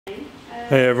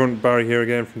Hey everyone, Barry here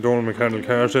again from Donal Mechanical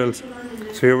Car Sales.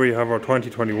 So here we have our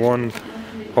 2021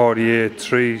 Audi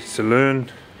A3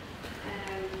 Saloon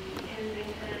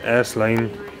S line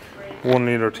 1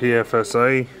 litre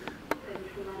TFSI.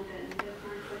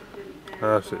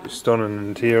 Absolutely stunning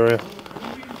interior.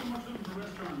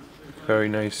 Very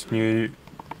nice new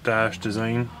dash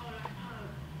design.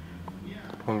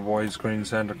 Full widescreen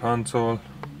centre console,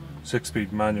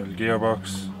 6-speed manual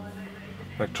gearbox,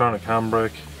 electronic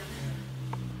handbrake,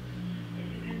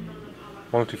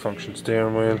 multifunction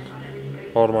steering wheel,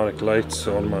 automatic lights,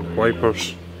 automatic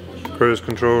wipers, cruise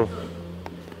control.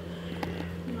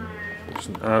 It's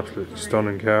an absolutely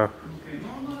stunning car.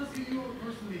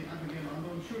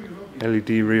 LED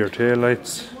rear tail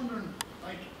lights.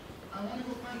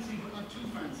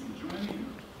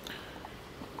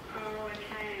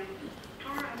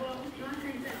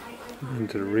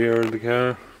 Into the rear of the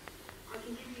car.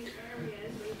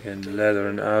 Again, the leather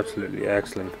in absolutely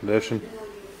excellent condition.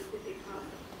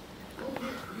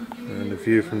 And the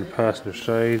view from the passenger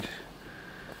side.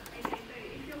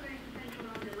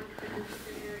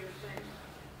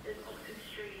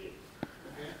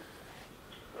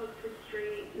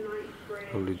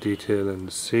 Lovely detail in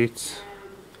the seats.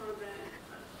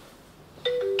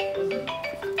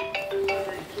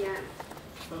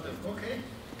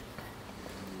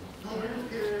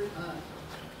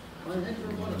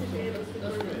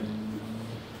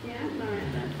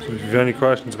 So if you have any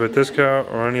questions about this car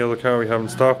or any other car we have in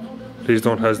stock, please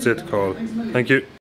don't hesitate to call. Thank you.